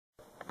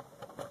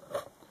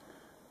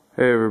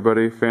Hey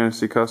everybody,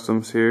 Fantasy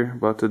Customs here,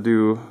 about to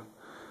do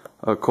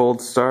a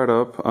cold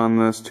startup on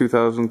this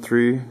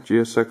 2003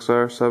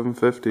 Gsxr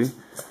 750.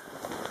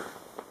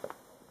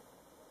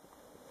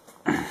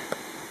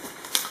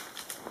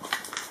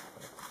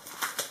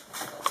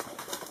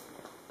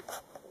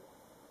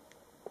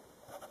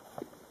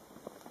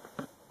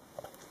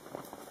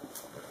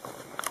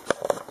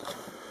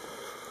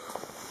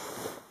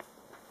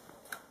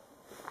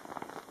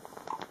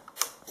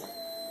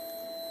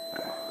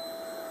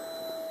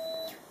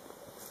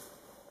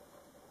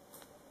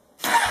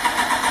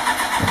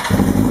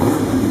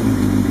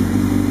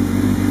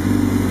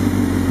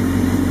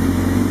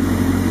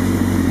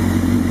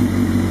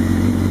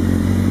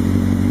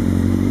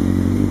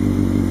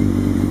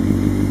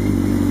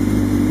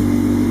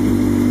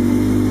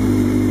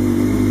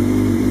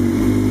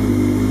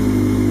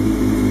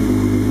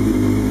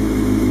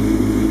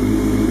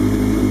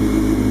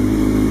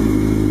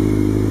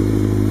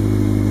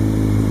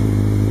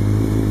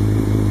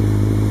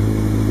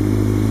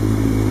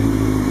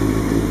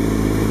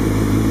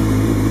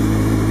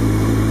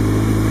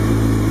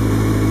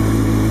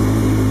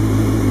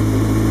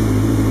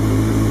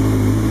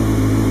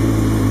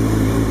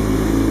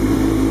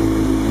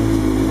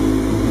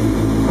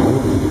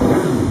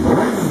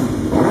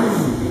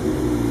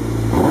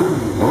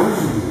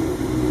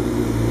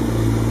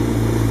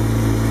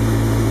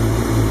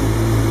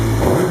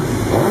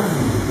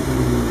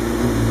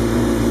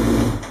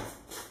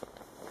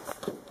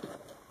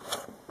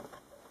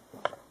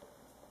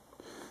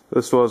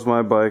 This was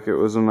my bike. It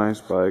was a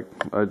nice bike.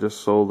 I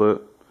just sold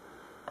it.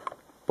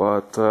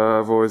 But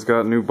I've always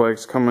got new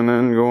bikes coming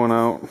in, going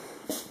out.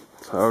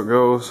 That's how it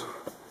goes.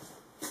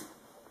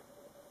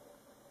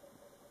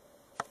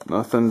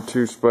 Nothing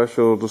too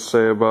special to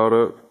say about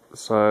it,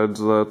 besides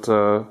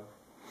that,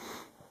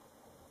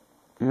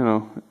 you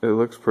know, it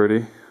looks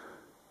pretty.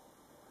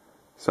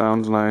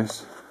 Sounds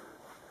nice.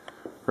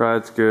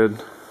 Rides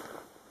good.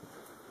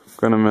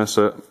 Gonna miss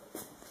it.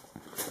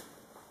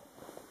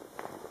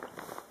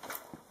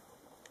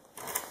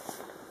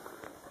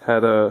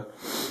 Had the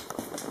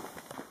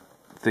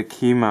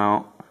key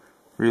mount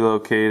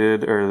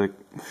relocated, or the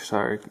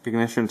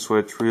ignition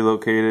switch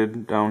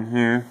relocated down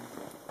here,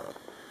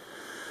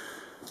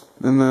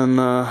 and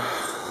then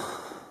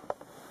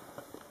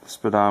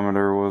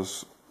speedometer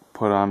was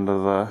put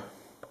onto the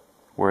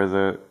where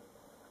the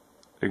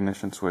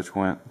ignition switch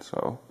went,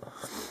 so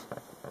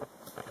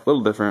a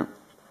little different,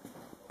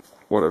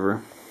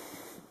 whatever.